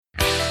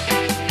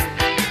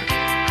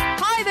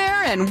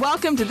and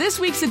welcome to this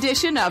week's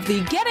edition of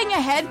the Getting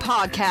Ahead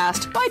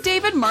podcast by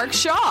David Mark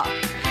Shaw.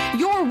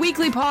 Your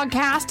weekly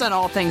podcast on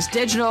all things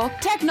digital,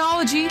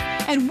 technology,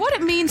 and what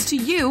it means to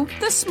you,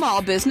 the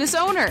small business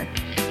owner.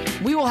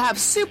 We will have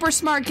super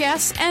smart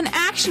guests and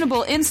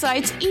actionable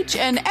insights each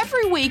and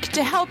every week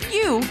to help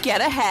you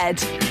get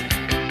ahead.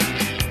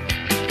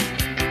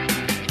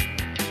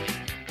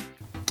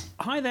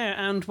 Hi there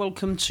and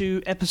welcome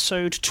to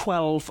episode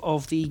 12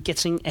 of the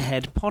Getting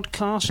Ahead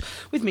podcast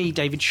with me,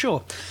 David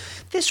Shaw.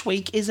 This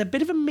week is a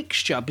bit of a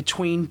mixture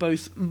between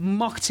both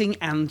marketing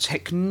and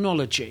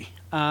technology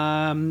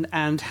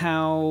and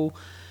how,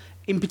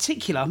 in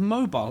particular,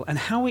 mobile and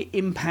how it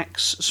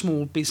impacts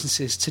small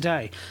businesses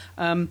today.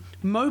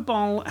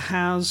 Mobile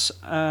has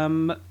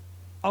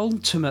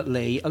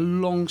ultimately,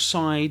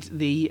 alongside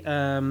the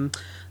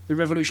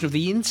revolution of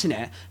the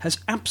internet, has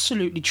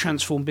absolutely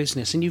transformed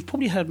business. And you've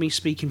probably heard me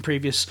speak in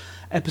previous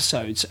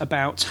episodes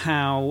about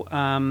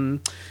how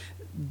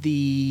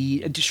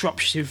the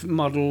disruptive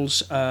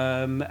models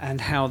and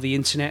how the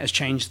internet has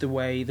changed the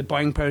way the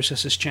buying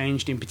process has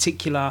changed in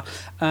particular.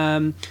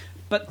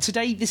 But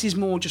today, this is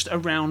more just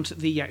around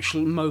the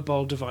actual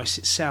mobile device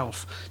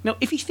itself. Now,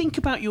 if you think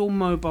about your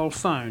mobile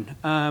phone,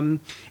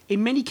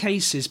 in many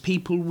cases,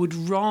 people would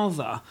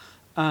rather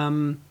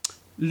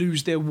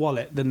lose their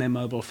wallet than their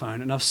mobile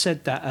phone. And I've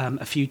said that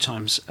a few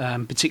times,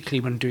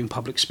 particularly when doing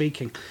public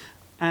speaking.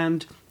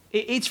 And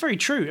it's very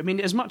true. I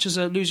mean, as much as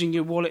losing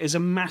your wallet is a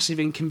massive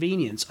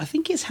inconvenience, I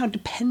think it's how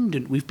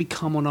dependent we've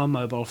become on our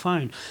mobile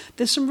phone.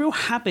 There's some real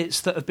habits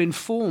that have been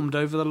formed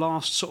over the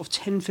last sort of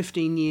 10,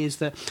 15 years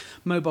that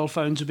mobile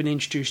phones have been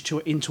introduced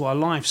into our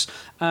lives.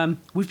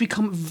 We've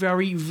become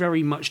very,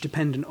 very much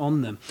dependent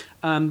on them.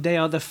 They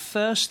are the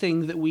first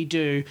thing that we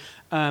do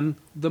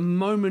the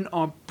moment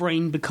our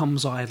brain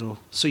becomes idle.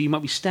 So you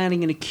might be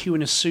standing in a queue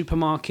in a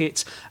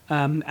supermarket,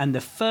 and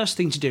the first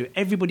thing to do,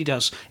 everybody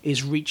does,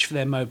 is reach for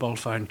their mobile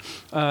phone.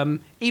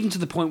 Even to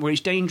the point where it's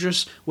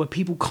dangerous, where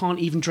people can't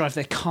even drive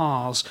their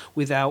cars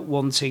without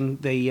wanting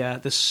the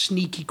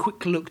sneaky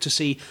quick look to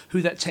see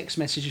who that text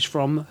message is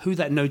from, who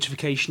that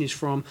notification is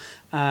from.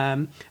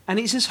 And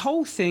it's this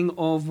whole thing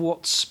of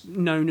what's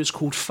known as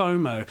called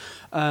FOMO,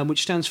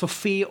 which stands for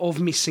fear of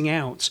missing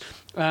out.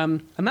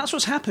 And that's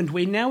what's happened.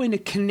 We're now in a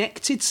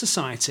connected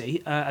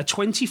society, a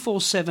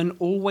 24/7,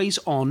 always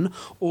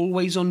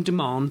on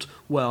demand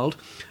world,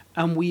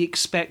 and we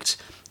expect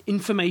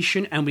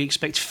information and we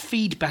expect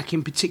feedback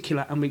in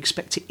particular, and we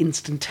expect it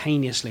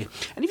instantaneously.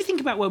 And if you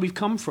think about where we've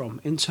come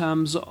from in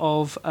terms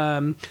of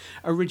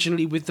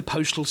originally with the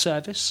postal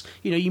service,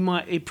 you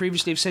might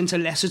previously have sent a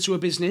letter to a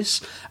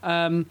business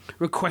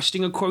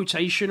requesting a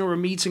quotation or a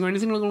meeting or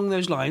anything along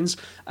those lines,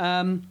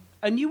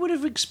 and you would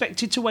have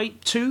expected to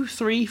wait 2,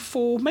 3,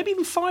 4, maybe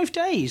even 5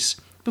 days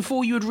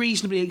before you would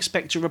reasonably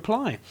expect a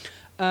reply.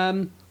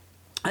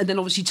 And then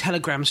obviously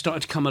telegrams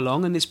started to come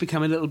along, and this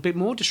became a little bit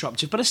more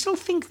disruptive. But I still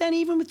think then,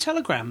 even with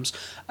telegrams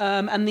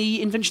and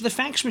the invention of the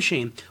fax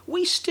machine,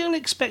 we still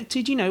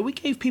expected, we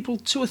gave people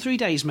 2 or 3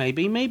 days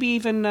maybe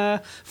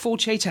even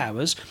 48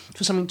 hours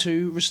for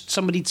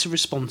somebody to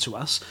respond to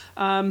us.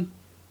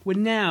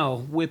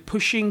 We're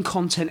pushing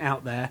content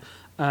out there,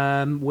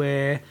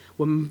 we're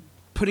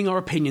putting our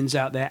opinions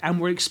out there, and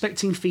we're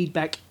expecting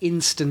feedback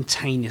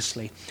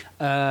instantaneously.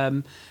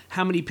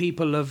 How many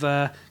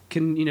people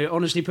can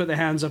honestly put their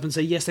hands up and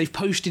say, yes, they've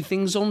posted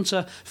things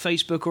onto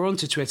Facebook or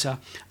onto Twitter,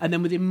 and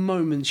then within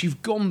moments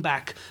you've gone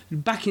back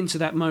into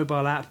that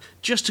mobile app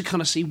just to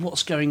kind of see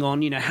what's going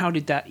on. How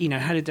did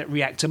that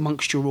react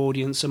amongst your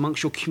audience,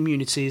 amongst your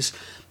communities,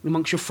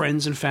 amongst your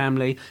friends and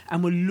family?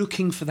 And we're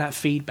looking for that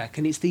feedback,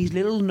 and it's these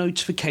little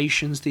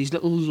notifications, these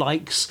little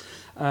likes,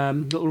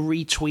 little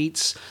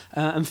retweets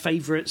and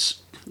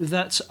favourites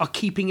that are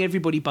keeping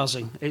everybody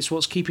buzzing. It's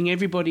what's keeping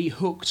everybody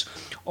hooked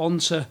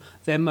onto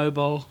their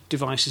mobile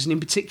devices, and in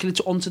particular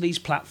onto these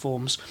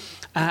platforms.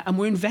 And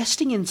we're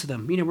investing into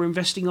them. We're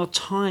investing our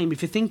time.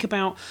 If you think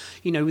about,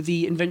 with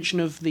the invention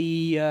of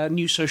the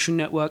new social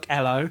network,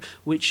 Ello,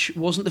 which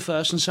wasn't the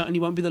first and certainly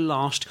won't be the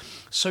last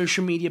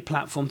social media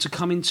platform to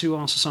come into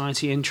our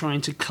society and trying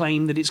to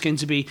claim that it's going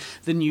to be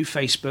the new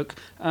Facebook.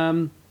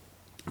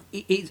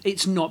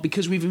 It's not,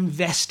 because we've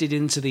invested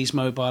into these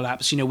mobile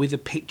apps, with the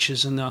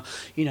pictures and the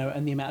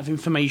amount of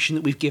information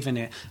that we've given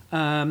it.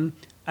 And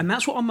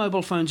that's what our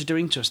mobile phones are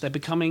doing to us. They're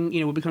becoming,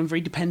 we're becoming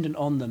very dependent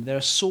on them. They're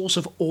a source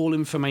of all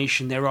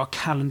information. They're our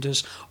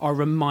calendars, our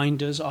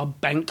reminders, our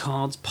bank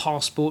cards,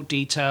 passport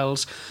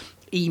details,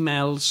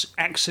 emails,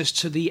 access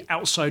to the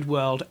outside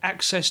world,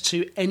 access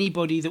to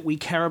anybody that we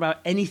care about,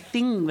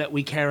 anything that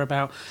we care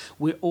about.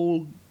 We're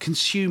all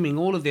consuming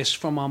all of this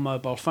from our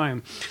mobile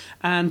phone,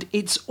 and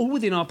it's all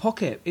within our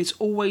pocket. It's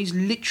always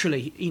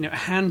literally, a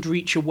hand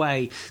reach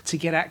away to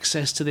get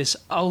access to this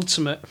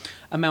ultimate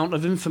amount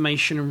of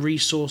information and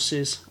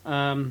resources,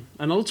 and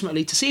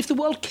ultimately to see if the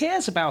world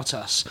cares about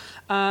us.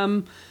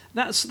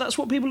 That's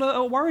what people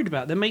are worried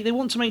about. They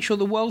want to make sure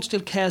the world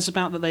still cares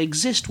about that they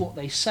exist, what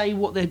they say,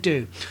 what they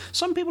do.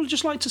 Some people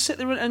just like to sit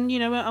there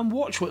and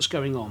watch what's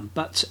going on.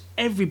 But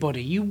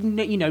everybody,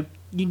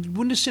 you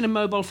wouldn't have seen a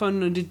mobile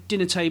phone on a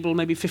dinner table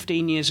maybe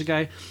 15 years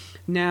ago.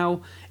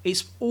 Now,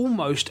 it's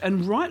almost,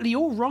 and rightly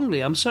or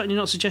wrongly, I'm certainly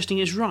not suggesting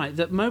it's right,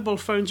 that mobile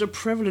phones are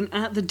prevalent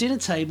at the dinner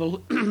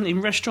table,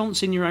 in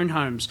restaurants, in your own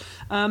homes.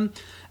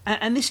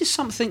 And this is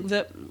something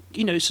that,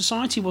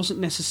 society wasn't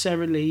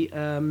necessarily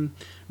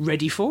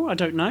ready for, I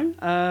don't know.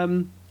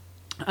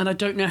 And I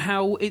don't know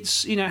how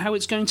it's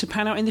going to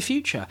pan out in the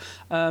future.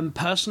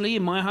 Personally,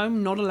 in my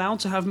home, not allowed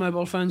to have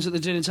mobile phones at the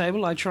dinner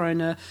table. I try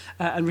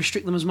and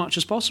restrict them as much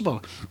as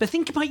possible. But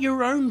think about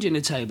your own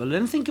dinner table,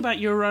 and think about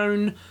your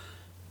own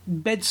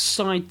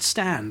bedside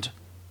stand.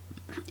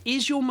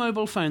 Is your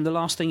mobile phone the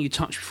last thing you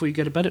touch before you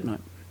go to bed at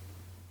night?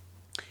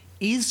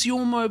 Is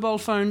your mobile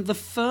phone the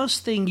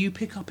first thing you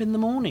pick up in the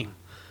morning?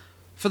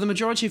 For the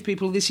majority of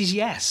people, this is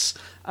yes.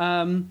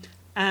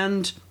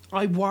 And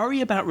I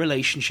worry about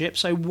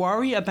relationships. I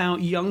worry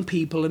about young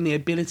people and the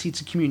ability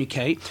to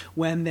communicate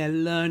when they're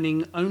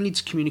learning only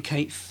to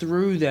communicate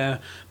through their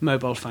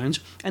mobile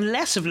phones. And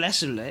less of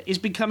it is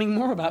becoming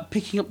more about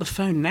picking up the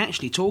phone and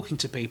actually talking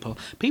to people.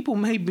 People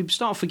may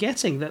start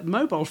forgetting that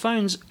mobile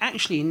phones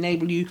actually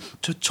enable you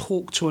to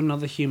talk to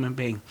another human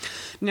being.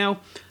 Now,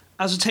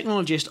 as a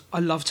technologist, I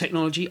love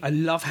technology. I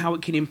love how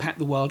it can impact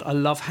the world. I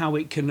love how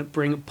it can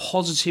bring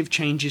positive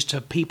changes to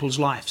people's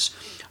lives.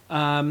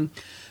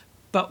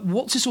 But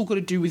what's this all got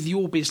to do with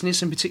your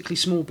business, and particularly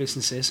small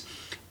businesses?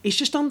 It's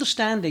just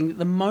understanding that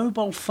the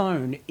mobile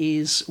phone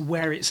is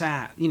where it's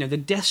at. The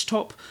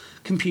desktop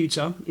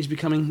computer is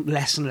becoming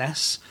less and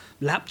less.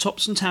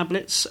 Laptops and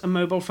tablets and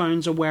mobile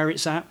phones are where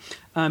it's at.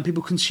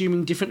 People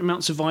consuming different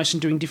amounts of device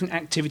and doing different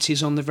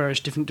activities on the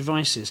various different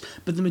devices.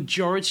 But the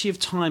majority of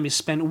time is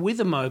spent with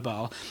a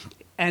mobile.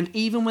 And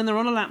even when they're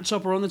on a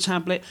laptop or on the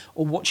tablet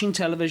or watching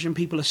television,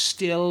 people are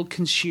still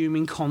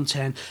consuming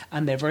content,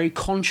 and they're very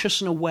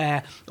conscious and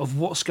aware of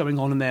what's going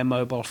on in their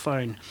mobile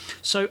phone.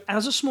 So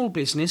as a small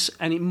business,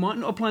 and it might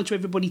not apply to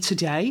everybody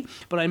today,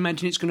 but I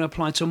imagine it's going to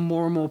apply to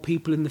more and more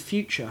people in the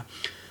future,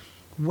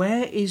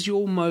 where is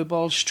your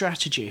mobile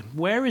strategy?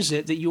 Where is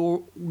it that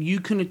you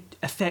can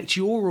affect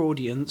your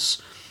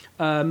audience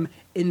in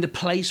the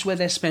place where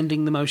they're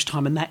spending the most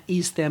time, and that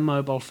is their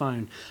mobile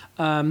phone?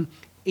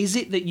 Is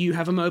it that you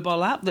have a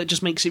mobile app that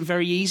just makes it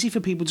very easy for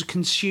people to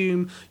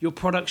consume your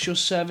products, your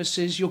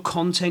services, your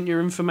content,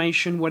 your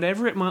information,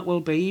 whatever it might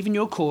well be, even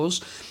your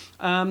cause?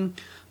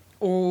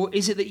 Or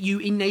is it that you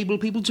enable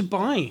people to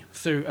buy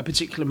through a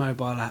particular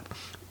mobile app?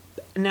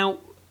 Now,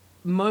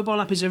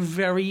 mobile app is a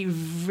very,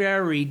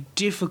 very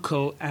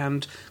difficult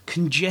and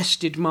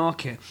congested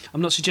market. I'm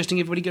not suggesting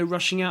everybody go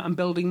rushing out and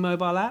building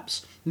mobile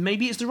apps.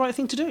 Maybe it's the right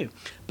thing to do.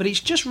 But it's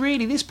just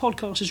really, this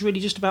podcast is really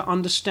just about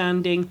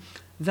understanding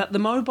that the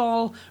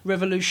mobile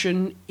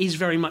revolution is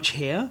very much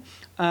here.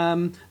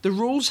 The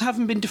rules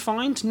haven't been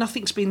defined,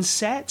 nothing's been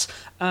set,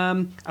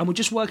 and we're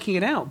just working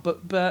it out.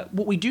 But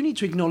what we do need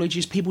to acknowledge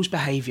is people's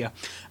behaviour.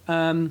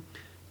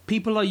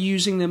 People are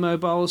using their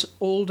mobiles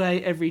all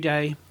day, every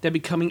day. They're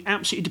becoming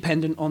absolutely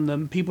dependent on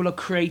them. People are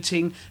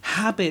creating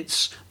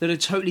habits that are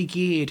totally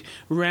geared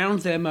around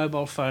their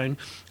mobile phone.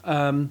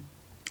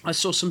 I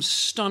saw some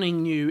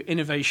stunning new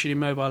innovation in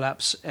mobile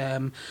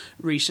apps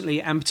recently,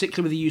 and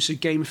particularly with the use of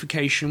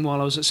gamification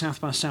while I was at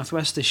South by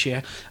Southwest this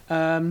year.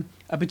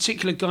 A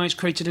particular guy's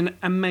created an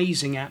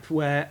amazing app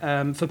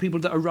where, for people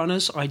that are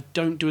runners, I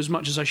don't do as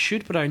much as I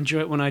should, but I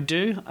enjoy it when I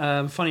do.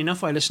 Funny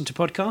enough, I listen to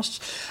podcasts.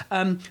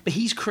 But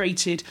he's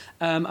created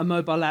a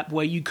mobile app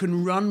where you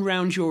can run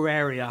around your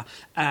area,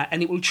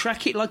 and it will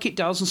track it like it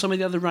does on some of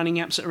the other running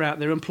apps that are out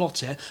there and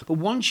plot it. But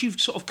once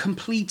you've sort of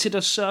completed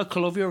a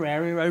circle of your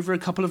area over a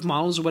couple of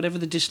miles, or whatever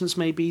the distance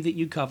may be that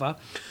you cover,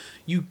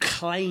 you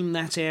claim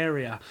that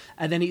area,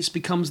 and then it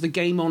becomes the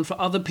game on for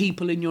other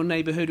people in your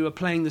neighbourhood who are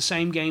playing the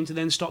same game to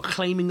then start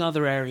claiming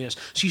other areas.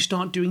 So you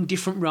start doing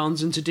different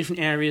runs into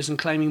different areas and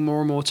claiming more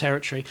and more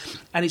territory.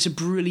 And it's a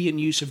brilliant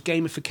use of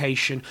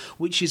gamification,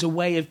 which is a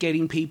way of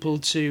getting people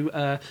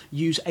to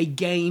use a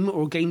game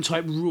or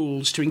game-type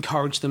rules to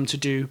encourage them to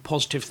do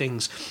positive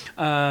things.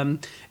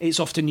 It's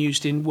often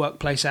used in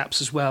workplace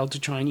apps as well to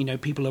try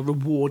and, people are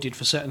rewarded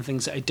for certain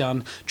things that are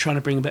done, trying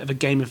to bring a bit of a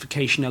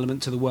gamification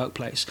element to the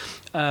workplace.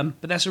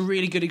 But that's a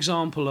really good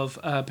example of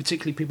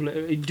particularly people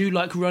who do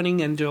like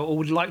running and or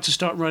would like to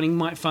start running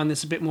might find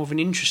this a bit more of an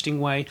interesting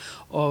way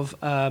of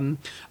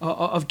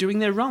doing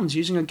their runs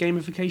using a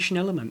gamification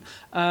element.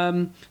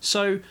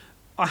 So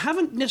I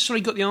haven't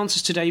necessarily got the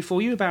answers today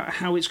for you about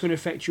how it's going to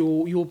affect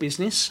your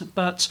business,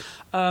 but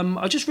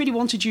I just really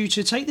wanted you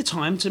to take the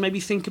time to maybe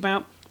think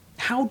about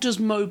how does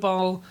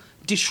mobile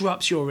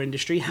disrupt your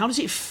industry? How does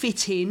it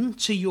fit in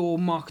to your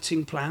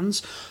marketing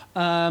plans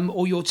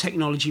or your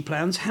technology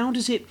plans? How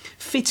does it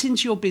fit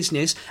into your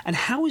business? And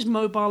how is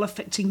mobile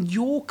affecting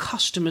your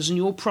customers and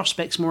your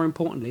prospects, more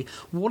importantly?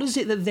 What is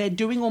it that they're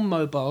doing on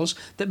mobiles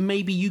that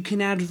maybe you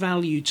can add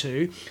value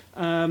to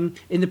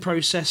in the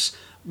process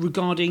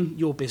regarding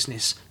your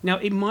business. Now,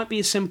 it might be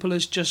as simple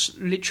as just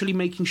literally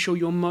making sure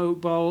your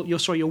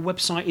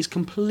website is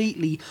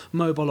completely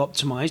mobile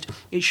optimized.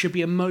 It should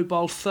be a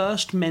mobile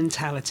first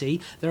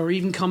mentality. There are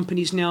even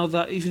companies now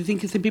that, if you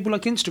think of the people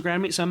like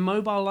Instagram, it's a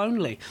mobile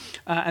only.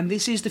 And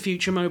this is the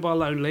future,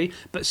 mobile only,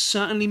 but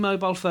certainly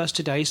mobile first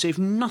today. So if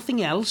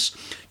nothing else,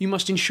 you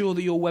must ensure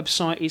that your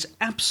website is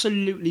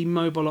absolutely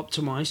mobile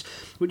optimized,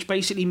 which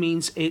basically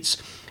means it's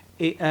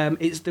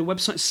the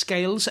website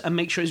scales and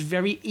make sure it's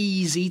very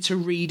easy to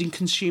read and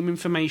consume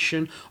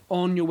information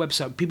on your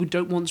website. People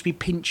don't want to be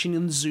pinching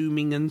and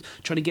zooming and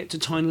trying to get to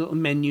tiny little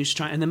menus.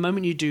 And the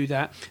moment you do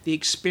that, the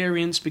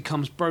experience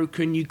becomes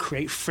broken. You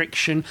create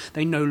friction.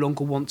 They no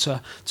longer want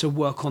to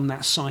work on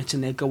that site,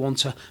 and they go on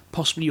to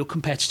possibly your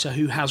competitor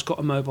who has got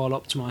a mobile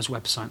optimized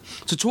website.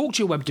 So talk to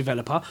your web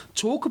developer.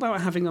 Talk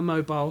about having a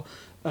mobile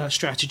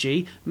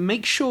strategy.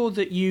 Make sure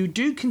that you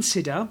do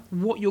consider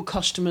what your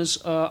customers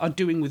are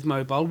doing with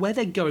mobile, where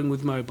they're going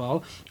with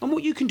mobile, and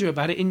what you can do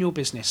about it in your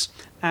business.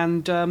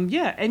 And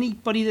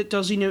anybody that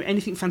does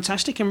anything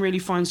fantastic and really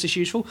finds this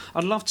useful,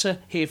 I'd love to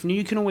hear from you.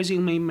 You can always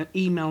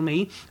email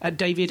me at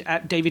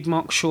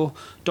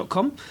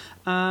david@davidmarkshaw.com.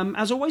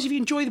 As always, if you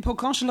enjoy the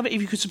podcast, I'd love it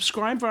if you could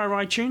subscribe via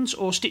iTunes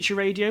or Stitcher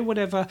Radio,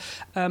 whatever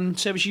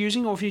service you're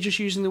using, or if you're just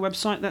using the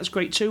website, that's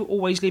great too.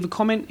 Always leave a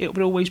comment. It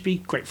would always be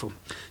grateful.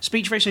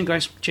 Speak to you very soon,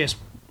 guys. Cheers.